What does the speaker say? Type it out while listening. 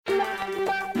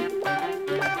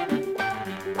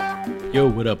Yo,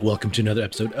 what up? Welcome to another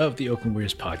episode of the Oakland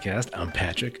Warriors podcast. I'm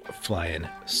Patrick, flying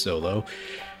solo.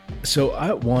 So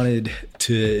I wanted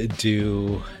to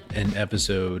do an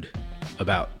episode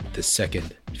about the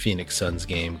second Phoenix Suns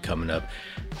game coming up.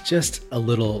 Just a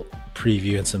little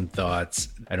preview and some thoughts.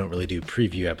 I don't really do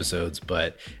preview episodes,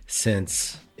 but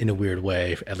since in a weird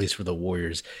way, at least for the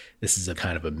Warriors, this is a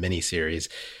kind of a mini series,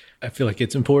 I feel like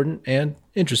it's important and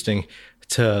interesting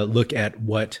to look at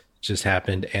what just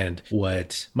happened and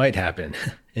what might happen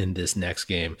in this next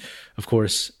game. Of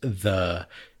course, the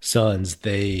Suns,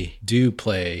 they do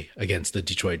play against the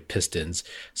Detroit Pistons,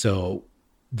 so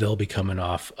they'll be coming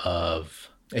off of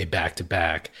a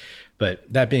back-to-back.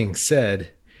 But that being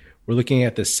said, we're looking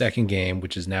at the second game,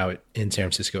 which is now in San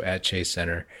Francisco at Chase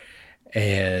Center.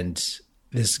 And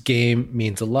this game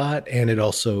means a lot, and it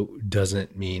also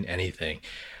doesn't mean anything.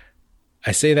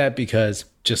 I say that because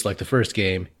just like the first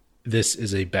game, this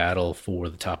is a battle for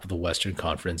the top of the Western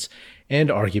Conference and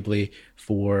arguably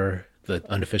for the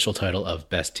unofficial title of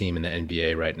best team in the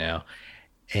NBA right now.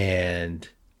 And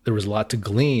there was a lot to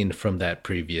glean from that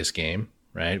previous game,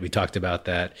 right? We talked about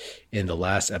that in the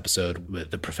last episode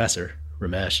with the professor,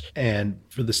 Ramesh. And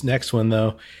for this next one,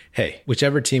 though, hey,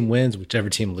 whichever team wins, whichever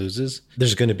team loses,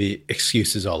 there's going to be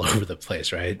excuses all over the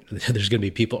place, right? There's going to be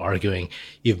people arguing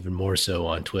even more so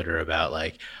on Twitter about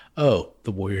like, oh,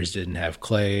 the Warriors didn't have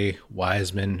Clay,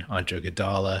 Wiseman, Andre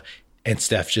Iguodala, and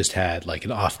Steph just had like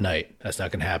an off night. That's not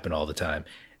going to happen all the time.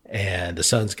 And the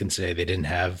Suns can say they didn't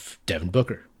have Devin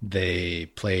Booker. They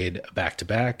played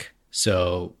back-to-back.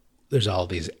 So there's all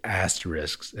these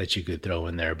asterisks that you could throw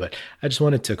in there. But I just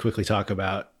wanted to quickly talk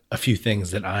about a few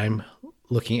things that I'm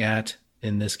looking at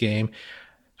in this game.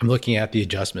 I'm looking at the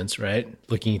adjustments, right?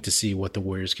 Looking to see what the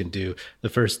Warriors can do. The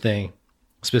first thing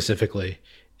specifically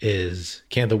is,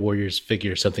 can the Warriors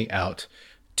figure something out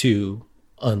to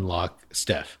unlock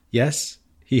Steph? Yes,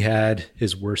 he had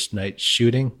his worst night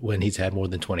shooting when he's had more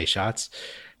than 20 shots.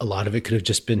 A lot of it could have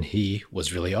just been he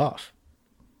was really off.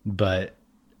 But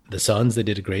the Suns, they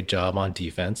did a great job on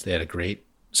defense. They had a great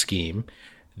scheme.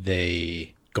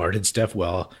 They guarded Steph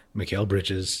well. Mikal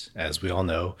Bridges, as we all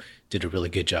know, did a really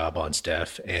good job on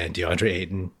Steph. And DeAndre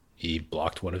Ayton, he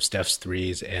blocked one of Steph's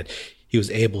threes, and he was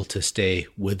able to stay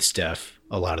with Steph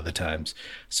a lot of the times.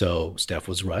 So Steph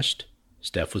was rushed.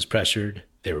 Steph was pressured.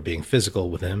 They were being physical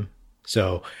with him.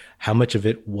 So how much of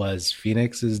it was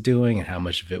Phoenix's doing and how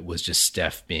much of it was just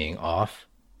Steph being off?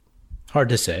 Hard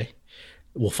to say.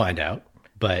 We'll find out.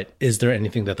 But is there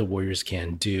anything that the Warriors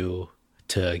can do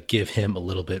to give him a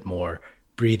little bit more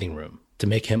breathing room, to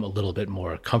make him a little bit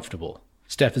more comfortable?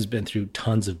 Steph has been through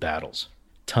tons of battles,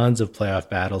 tons of playoff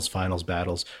battles, finals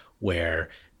battles, where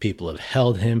people have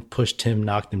held him, pushed him,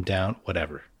 knocked him down,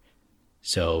 whatever.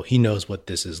 So he knows what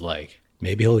this is like.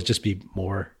 Maybe he'll just be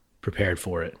more prepared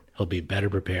for it. He'll be better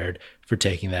prepared for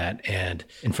taking that and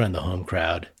in front of the home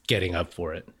crowd, getting up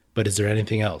for it. But is there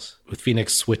anything else? With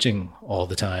Phoenix switching all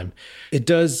the time, it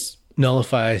does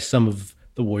nullify some of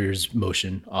the Warriors'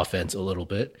 motion offense a little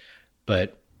bit.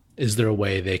 But is there a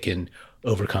way they can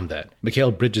overcome that?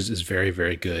 Mikal Bridges is very,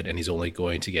 very good, and he's only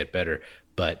going to get better.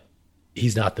 But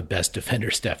he's not the best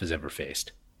defender Steph has ever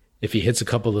faced. If he hits a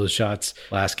couple of those shots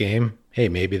last game, hey,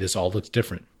 maybe this all looks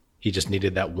different. He just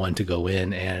needed that one to go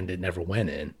in, and it never went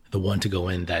in. The one to go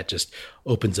in that just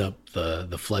opens up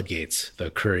the floodgates, the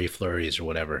Curry flurries or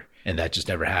whatever, and that just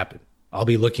never happened. I'll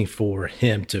be looking for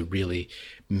him to really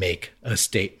make a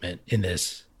statement in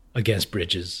this against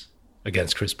Bridges,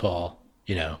 against Chris Paul.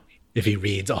 You know, if he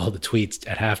reads all the tweets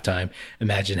at halftime,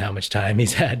 imagine how much time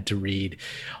he's had to read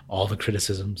all the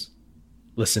criticisms,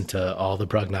 listen to all the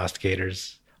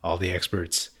prognosticators, all the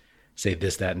experts say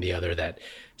this, that, and the other, that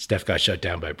Steph got shut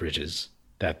down by Bridges,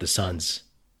 that the Suns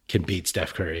can beat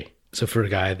Steph Curry. So for a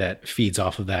guy that feeds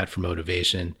off of that for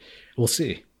motivation, we'll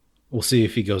see. We'll see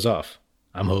if he goes off.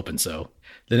 I'm hoping so.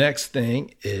 The next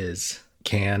thing is,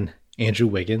 can Andrew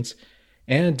Wiggins,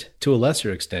 and to a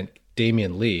lesser extent,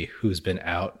 Damian Lee, who's been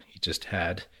out, he just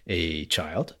had a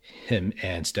child, him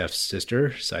and Steph's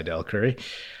sister, Seidel Curry,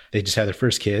 they just had their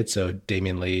first kid, so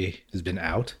Damian Lee has been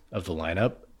out of the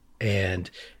lineup. And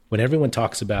when everyone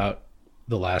talks about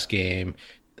the last game,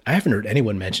 I haven't heard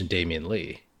anyone mention Damian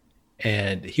Lee.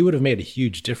 And he would have made a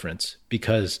huge difference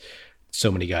because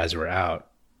so many guys were out.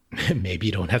 Maybe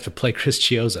you don't have to play Chris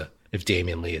Chiozza if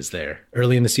Damian Lee is there.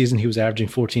 Early in the season, he was averaging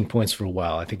 14 points for a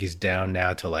while. I think he's down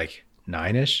now to like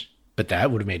 9-ish, but that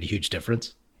would have made a huge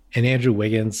difference. And Andrew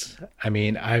Wiggins, I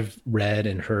mean, I've read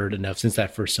and heard enough since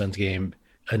that first Suns game,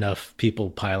 enough people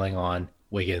piling on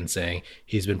Wiggins saying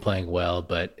he's been playing well,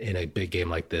 but in a big game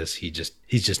like this, he's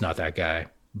just not that guy.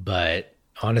 But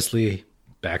honestly,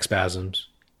 back spasms,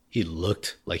 He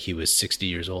looked like he was 60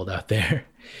 years old out there.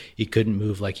 He couldn't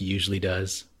move like he usually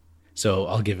does. So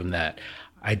I'll give him that.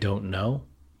 I don't know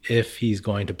if he's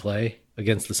going to play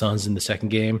against the Suns in the second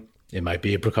game. It might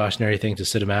be a precautionary thing to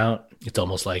sit him out. It's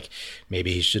almost like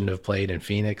maybe he shouldn't have played in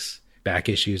Phoenix. Back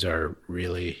issues are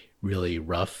really, really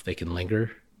rough. They can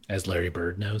linger, as Larry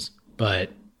Bird knows.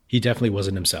 But he definitely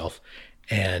wasn't himself.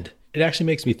 And it actually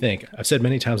makes me think, I've said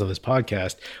many times on this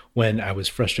podcast, when I was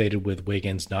frustrated with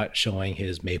Wiggins not showing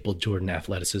his Maple Jordan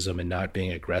athleticism and not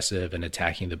being aggressive and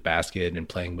attacking the basket and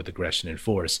playing with aggression and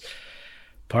force,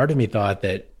 part of me thought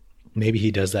that maybe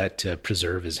he does that to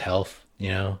preserve his health,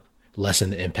 lessen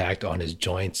the impact on his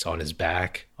joints, on his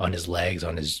back, on his legs,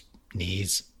 on his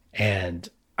knees. And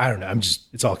I don't know,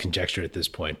 it's all conjecture at this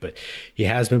point, but he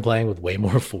has been playing with way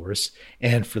more force.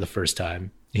 And for the first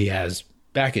time, he has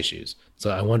back issues. So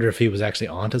I wonder if he was actually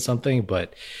onto something,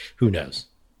 but who knows?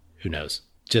 Who knows?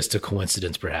 Just a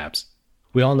coincidence, perhaps.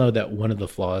 We all know that one of the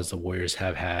flaws the Warriors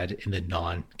have had in the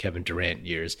non-Kevin Durant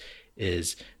years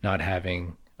is not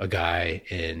having a guy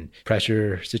in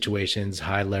pressure situations,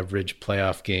 high leverage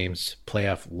playoff games,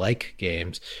 playoff-like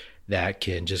games that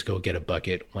can just go get a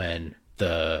bucket when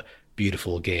the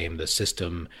beautiful game, the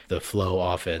system, the flow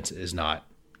offense is not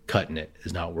cutting it,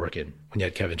 is not working. When you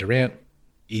had Kevin Durant,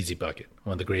 easy bucket.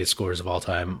 One of the greatest scorers of all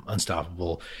time,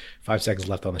 unstoppable. 5 seconds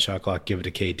left on the shot clock, give it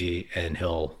to KD, and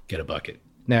he'll get a bucket.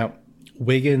 Now,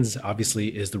 Wiggins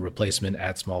obviously is the replacement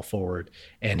at small forward,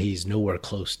 and he's nowhere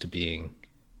close to being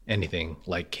anything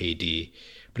like KD,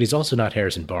 but he's also not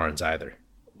Harrison Barnes either.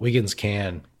 Wiggins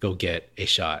can go get a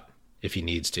shot if he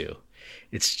needs to.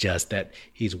 It's just that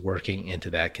he's working into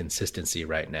that consistency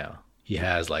right now. He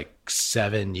has like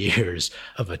 7 years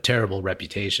of a terrible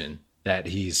reputation that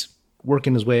he's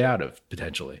working his way out of,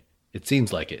 potentially. It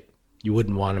seems like it. You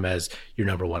wouldn't want him as your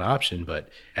number one option, but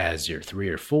as your 3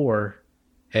 or 4,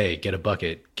 hey, get a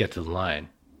bucket, get to the line.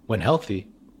 When healthy,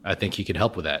 I think he could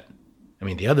help with that. I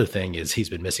mean, the other thing is he's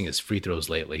been missing his free throws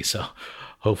lately, so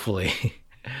hopefully he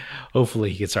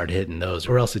can start hitting those,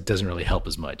 or else it doesn't really help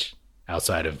as much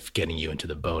outside of getting you into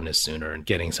the bonus sooner and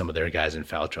getting some of their guys in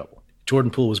foul trouble. Jordan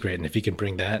Poole was great, and if he can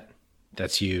bring that,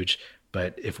 that's huge.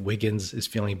 But if Wiggins is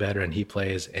feeling better and he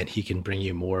plays and he can bring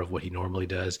you more of what he normally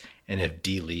does, and if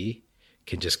D. Lee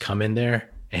can just come in there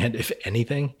and, if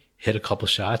anything, hit a couple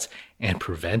shots and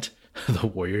prevent the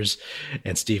Warriors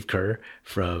and Steve Kerr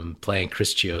from playing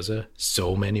Chris Chiozza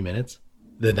so many minutes,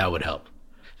 then that would help.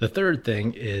 The third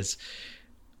thing is,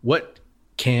 what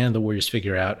can the Warriors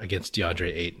figure out against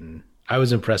DeAndre Ayton? I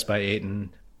was impressed by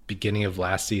Ayton. Beginning of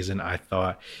last season, I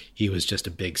thought he was just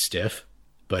a big stiff,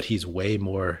 but he's way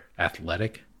more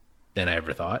athletic than I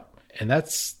ever thought. And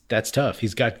that's tough.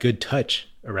 He's got good touch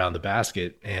around the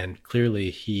basket, and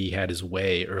clearly he had his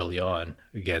way early on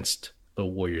against the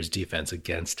Warriors defense,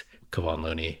 against Kevon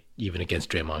Looney, even against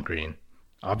Draymond Green.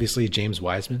 Obviously, James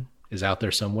Wiseman is out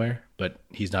there somewhere, but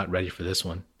he's not ready for this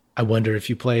one. I wonder if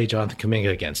you play Jonathan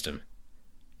Kuminga against him,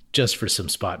 just for some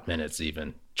spot minutes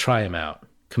even. Try him out.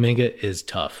 Kuminga is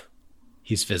tough.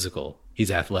 He's physical.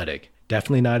 He's athletic.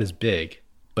 Definitely not as big,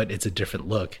 but it's a different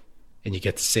look, and you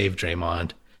get to save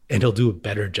Draymond, and he'll do a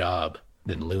better job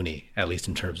than Looney, at least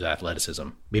in terms of athleticism.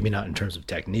 Maybe not in terms of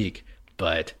technique,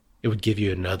 but it would give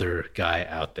you another guy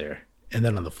out there. And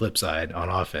then on the flip side, on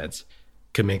offense,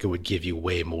 Kuminga would give you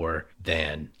way more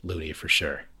than Looney for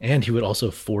sure. And he would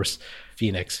also force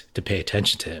Phoenix to pay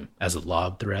attention to him as a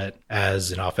lob threat,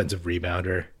 as an offensive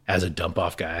rebounder, as a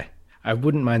dump-off guy. I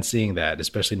wouldn't mind seeing that,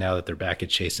 especially now that they're back at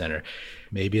Chase Center.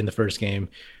 Maybe in the first game,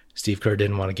 Steve Kerr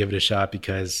didn't want to give it a shot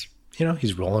because,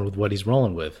 he's rolling with what he's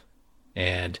rolling with.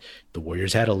 And the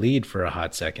Warriors had a lead for a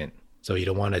hot second. So you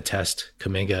don't want to test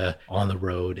Kuminga on the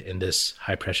road in this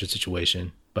high-pressure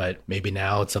situation. But maybe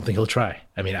now it's something he'll try.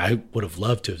 I mean, I would have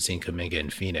loved to have seen Kuminga in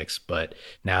Phoenix, but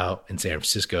now in San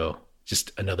Francisco,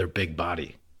 just another big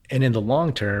body. And in the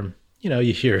long term,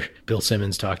 you hear Bill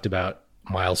Simmons talked about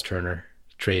Miles Turner,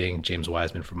 trading James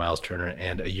Wiseman for Miles Turner.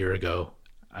 And a year ago,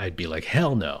 I'd be like,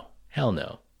 hell no.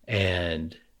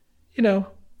 And,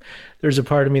 there's a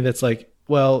part of me that's like,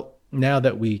 well, now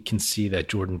that we can see that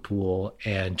Jordan Poole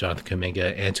and Jonathan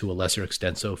Kuminga, and to a lesser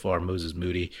extent so far, Moses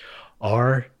Moody,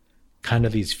 are kind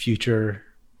of these future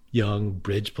young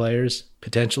bridge players,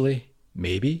 potentially,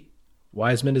 maybe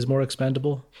Wiseman is more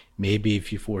expendable. Maybe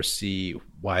if you foresee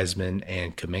Wiseman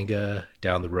and Kuminga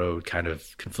down the road kind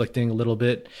of conflicting a little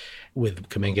bit, with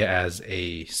Kuminga as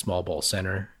a small ball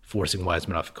center, forcing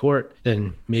Wiseman off the court,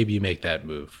 then maybe you make that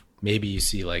move. Maybe you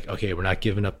see like, okay, we're not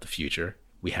giving up the future.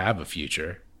 We have a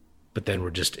future, but then we're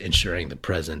just ensuring the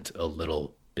present a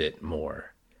little bit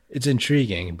more. It's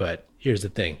intriguing, but here's the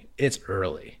thing. It's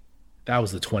early. That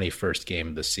was the 21st game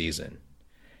of the season.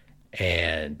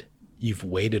 and you've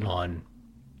waited on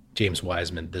James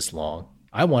Wiseman this long.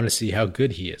 I want to see how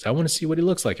good he is. I want to see what he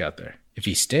looks like out there. If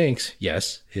he stinks,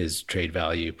 yes, his trade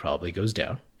value probably goes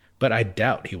down, but I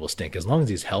doubt he will stink as long as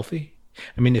he's healthy.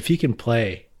 I mean, if he can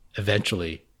play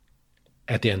eventually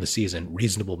at the end of the season,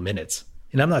 reasonable minutes,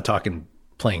 and I'm not talking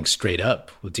playing straight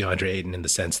up with DeAndre Ayton in the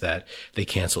sense that they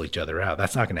cancel each other out.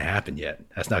 That's not going to happen yet.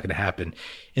 That's not going to happen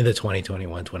in the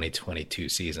 2021-2022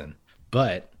 season.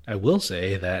 But I will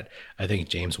say that I think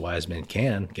James Wiseman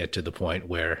can get to the point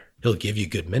where he'll give you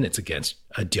good minutes against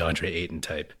a DeAndre Ayton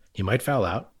type. He might foul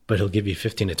out, but he'll give you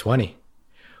 15 to 20,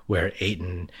 where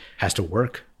Ayton has to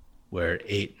work, where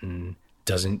Ayton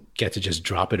doesn't get to just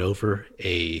drop it over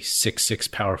a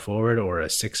 6'6" power forward or a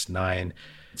 6'9"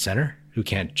 center who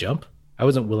can't jump. I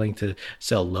wasn't willing to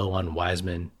sell low on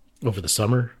Wiseman over the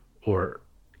summer or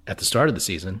at the start of the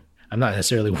season. I'm not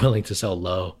necessarily willing to sell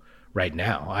low right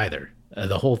now either.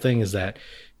 The whole thing is that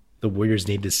the Warriors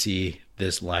need to see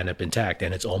this lineup intact,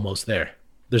 and it's almost there.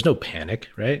 There's no panic,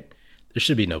 right? There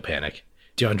should be no panic.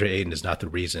 DeAndre Ayton is not the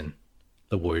reason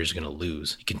the Warriors are going to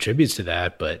lose. He contributes to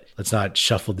that, but let's not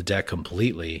shuffle the deck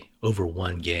completely over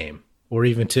one game or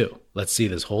even two. Let's see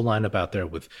this whole lineup out there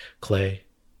with Clay,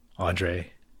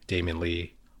 Andre, Damian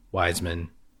Lee, Wiseman,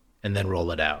 and then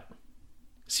roll it out.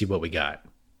 See what we got.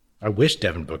 I wish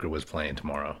Devin Booker was playing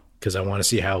tomorrow because I want to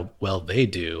see how well they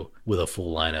do with a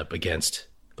full lineup against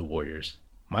the Warriors.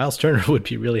 Miles Turner would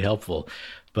be really helpful,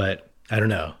 but I don't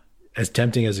know. As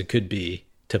tempting as it could be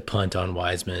to punt on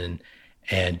Wiseman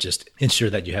and just ensure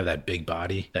that you have that big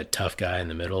body, that tough guy in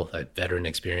the middle, that veteran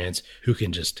experience who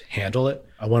can just handle it,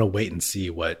 I want to wait and see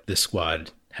what this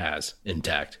squad has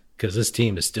intact because this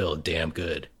team is still damn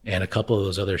good. And a couple of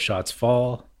those other shots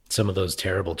fall, some of those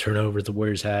terrible turnovers the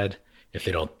Warriors had, if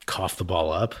they don't cough the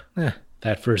ball up,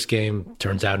 that first game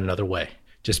turns out another way.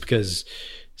 Just because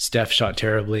Steph shot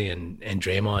terribly and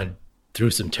Draymond threw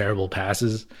some terrible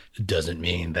passes doesn't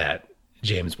mean that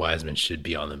James Wiseman should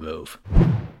be on the move.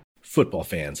 Football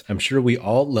fans, I'm sure we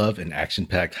all love an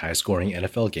action-packed, high-scoring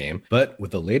NFL game, but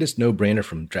with the latest no-brainer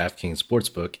from DraftKings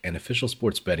Sportsbook, an official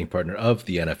sports betting partner of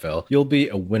the NFL, you'll be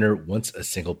a winner once a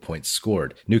single point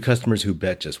scored. New customers who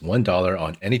bet just $1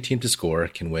 on any team to score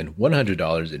can win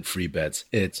 $100 in free bets.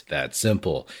 It's that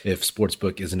simple. If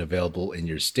Sportsbook isn't available in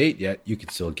your state yet, you can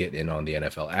still get in on the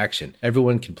NFL action.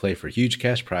 Everyone can play for huge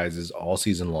cash prizes all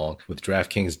season long with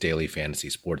DraftKings daily fantasy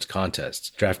sports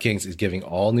contests. DraftKings is giving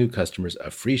all new customers a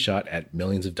free shot at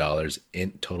millions of dollars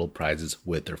in total prizes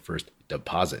with their first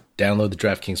deposit. Download the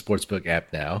DraftKings Sportsbook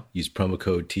app now, use promo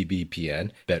code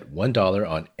TBPN, bet $1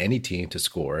 on any team to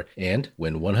score, and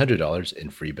win $100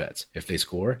 in free bets. If they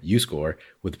score, you score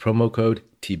with promo code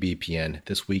TBPN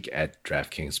this week at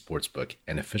DraftKings Sportsbook,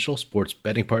 an official sports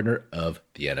betting partner of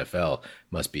the NFL.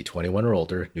 Must be 21 or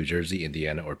older, New Jersey,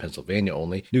 Indiana, or Pennsylvania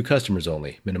only. New customers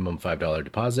only. Minimum $5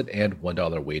 deposit and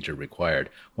 $1 wager required.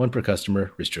 One per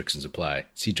customer. Restrictions apply.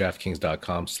 See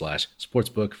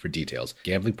DraftKings.com/sportsbook for details.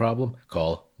 Gambling problem?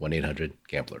 Call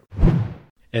 1-800-GAMBLER.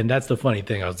 And that's the funny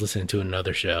thing. I was listening to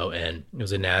another show, and it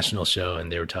was a national show,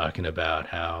 and they were talking about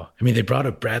how, they brought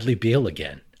up Bradley Beal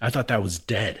again. I thought that was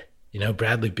dead.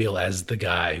 Bradley Beal as the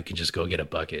guy who can just go get a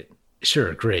bucket.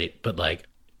 Sure, great, but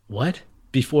what?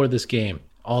 Before this game,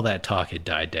 all that talk had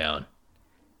died down.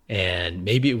 And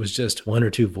maybe it was just one or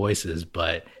two voices,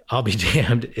 but I'll be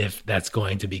damned if that's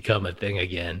going to become a thing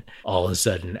again all of a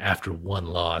sudden after one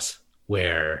loss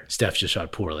where Steph just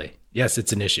shot poorly. Yes,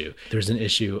 it's an issue. There's an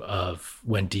issue of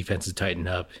when defenses tighten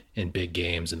up in big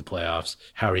games in the playoffs,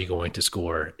 how are you going to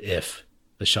score if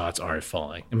the shots aren't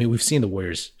falling? We've seen the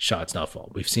Warriors' shots not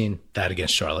fall. We've seen that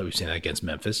against Charlotte. We've seen that against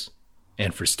Memphis.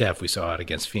 And for Steph, we saw it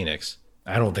against Phoenix.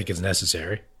 I don't think it's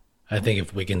necessary. I think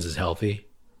if Wiggins is healthy,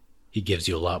 he gives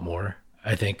you a lot more.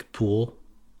 I think Poole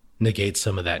negates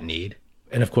some of that need.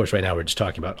 And of course, right now we're just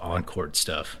talking about on-court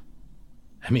stuff.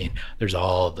 There's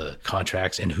all the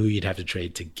contracts and who you'd have to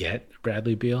trade to get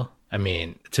Bradley Beal.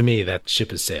 To me, that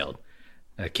ship has sailed.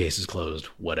 That case is closed,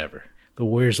 whatever. The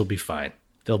Warriors will be fine.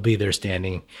 They'll be there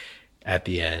standing at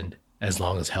the end as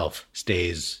long as health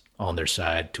stays on their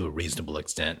side to a reasonable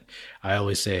extent. I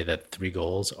always say that 3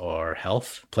 goals are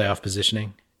health, playoff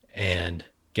positioning, and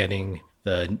getting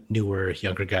the newer,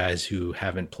 younger guys who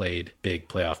haven't played big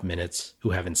playoff minutes, who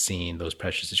haven't seen those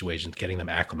pressure situations, getting them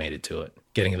acclimated to it,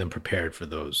 getting them prepared for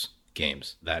those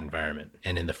games, that environment.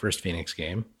 And in the first Phoenix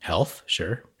game, health,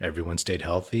 sure, everyone stayed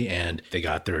healthy, and they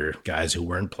got their guys who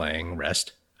weren't playing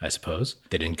rest, I suppose.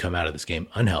 They didn't come out of this game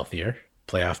unhealthier.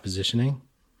 Playoff positioning,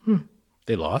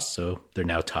 they lost, so they're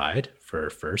now tied for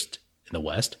first in the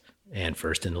West and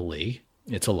first in the league.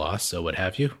 It's a loss, so what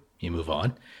have you. you move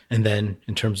on. And then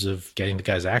in terms of getting the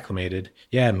guys acclimated,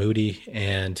 yeah, Moody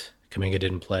and Kuminga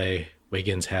didn't play.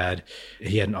 Wiggins had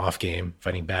an off game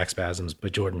fighting back spasms,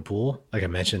 but Jordan Poole, like I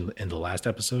mentioned in the last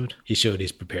episode, he showed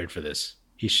he's prepared for this.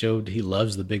 He showed he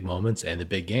loves the big moments and the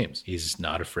big games. He's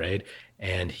not afraid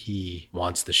and he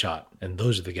wants the shot. And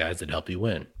those are the guys that help you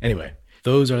win. Anyway,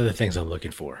 those are the things I'm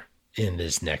looking for in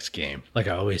this next game. Like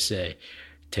I always say,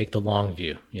 take the long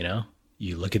view,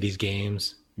 You look at these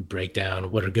games, you break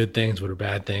down what are good things, what are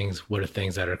bad things, what are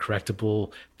things that are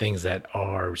correctable, things that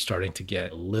are starting to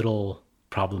get a little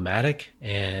problematic,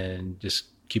 and just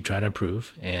keep trying to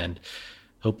improve and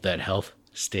hope that health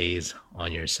stays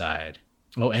on your side.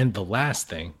 Oh, and the last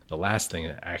thing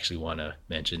that I actually want to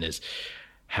mention is,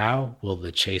 how will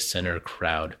the Chase Center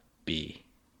crowd be?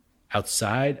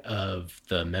 Outside of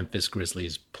the Memphis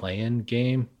Grizzlies play-in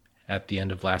game at the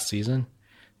end of last season,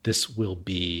 this will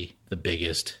be the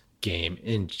biggest game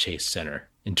in Chase Center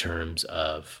in terms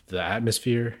of the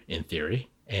atmosphere, in theory,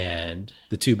 and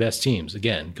the two best teams,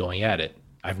 again, going at it.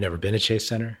 I've never been to Chase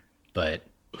Center, but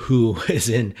who is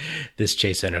in this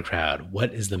Chase Center crowd?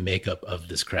 What is the makeup of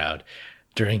this crowd?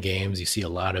 During games, you see a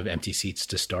lot of empty seats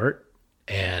to start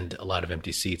and a lot of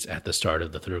empty seats at the start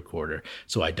of the third quarter.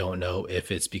 So I don't know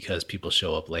if it's because people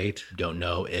show up late. Don't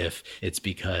know if it's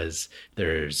because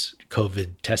there's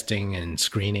COVID testing and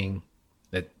screening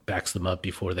that backs them up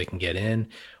before they can get in,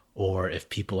 or if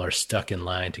people are stuck in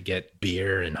line to get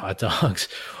beer and hot dogs,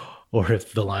 or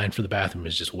if the line for the bathroom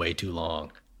is just way too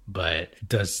long. But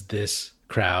does this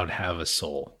crowd have a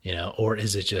soul, or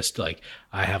is it just like,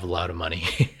 I have a lot of money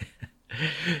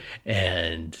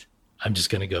and I'm just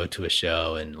going to go to a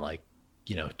show and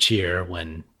cheer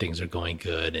when things are going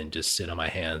good and just sit on my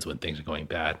hands when things are going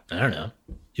bad? I don't know.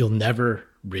 You'll never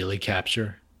really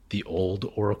capture the old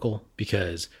Oracle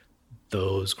because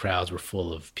those crowds were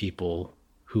full of people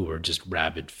who were just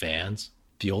rabid fans.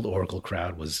 The old Oracle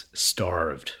crowd was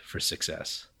starved for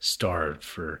success, starved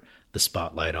for the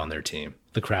spotlight on their team.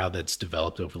 The crowd that's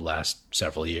developed over the last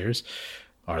several years,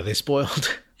 are they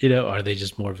spoiled? Are they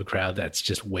just more of a crowd that's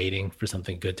just waiting for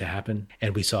something good to happen?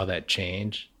 And we saw that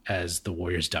change as the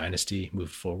Warriors dynasty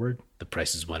moved forward. The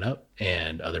prices went up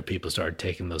and other people started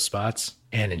taking those spots.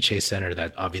 And in Chase Center,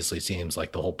 that obviously seems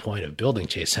like the whole point of building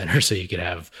Chase Center, so you could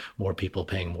have more people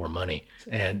paying more money.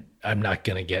 And I'm not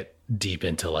going to get deep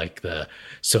into the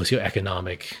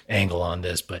socioeconomic angle on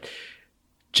this, but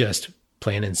just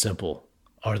plain and simple,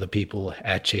 are the people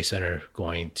at Chase Center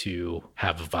going to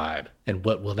have a vibe? And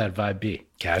what will that vibe be?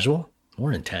 Casual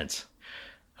or intense?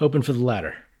 Hoping for the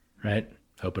latter, right?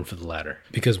 Hoping for the latter.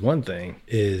 Because one thing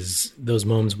is those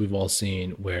moments we've all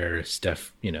seen where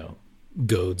Steph,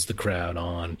 goads the crowd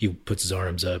on. He puts his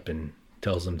arms up and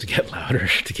tells them to get louder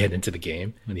to get into the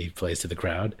game when he plays to the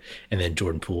crowd. And then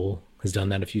Jordan Poole has done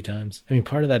that a few times. I mean,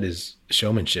 part of that is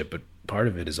showmanship, but part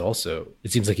of it is also,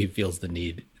 it seems like he feels the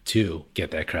need to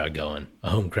get that crowd going. A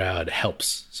home crowd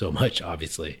helps so much,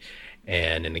 obviously.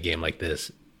 And in a game like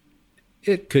this,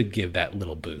 it could give that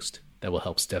little boost that will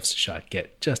help Steph's shot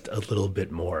get just a little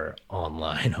bit more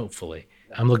online, hopefully.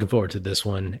 I'm looking forward to this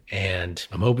one, and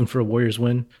I'm hoping for a Warriors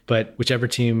win. But whichever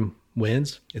team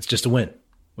wins, it's just a win.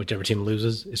 Whichever team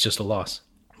loses, it's just a loss.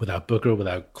 Without Booker,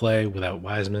 without Clay, without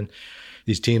Wiseman,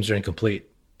 these teams are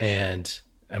incomplete. And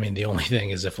I mean, the only thing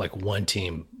is if one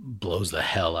team blows the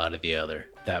hell out of the other,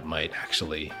 that might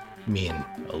actually mean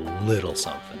a little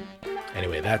something.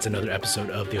 Anyway, that's another episode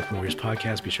of the Oakland Warriors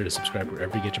podcast. Be sure to subscribe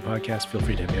wherever you get your podcast. Feel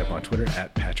free to hit me up on Twitter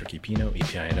at Patrick Epino,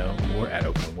 E-P-I-N-O, or at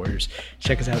Oakland Warriors.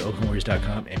 Check us out at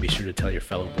OaklandWarriors.com, and be sure to tell your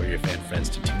fellow Warrior fan friends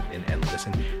to tune in and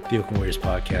listen. The Oakland Warriors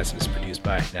podcast is produced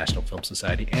by National Film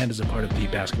Society and is a part of the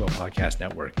Basketball Podcast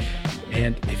Network.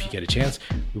 And if you get a chance,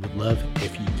 we would love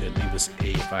if you could leave us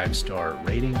a 5-star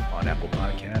rating on Apple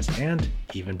Podcasts, and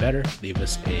even better, leave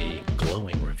us a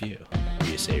glowing review where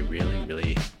you say really,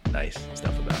 really nice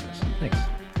stuff about us. Thanks.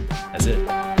 That's it.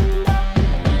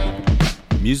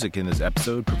 Music in this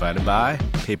episode provided by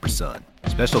Paper Sun.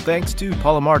 Special thanks to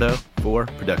Paul Amardo for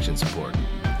production support.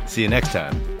 See you next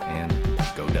time, and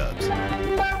go Dubs.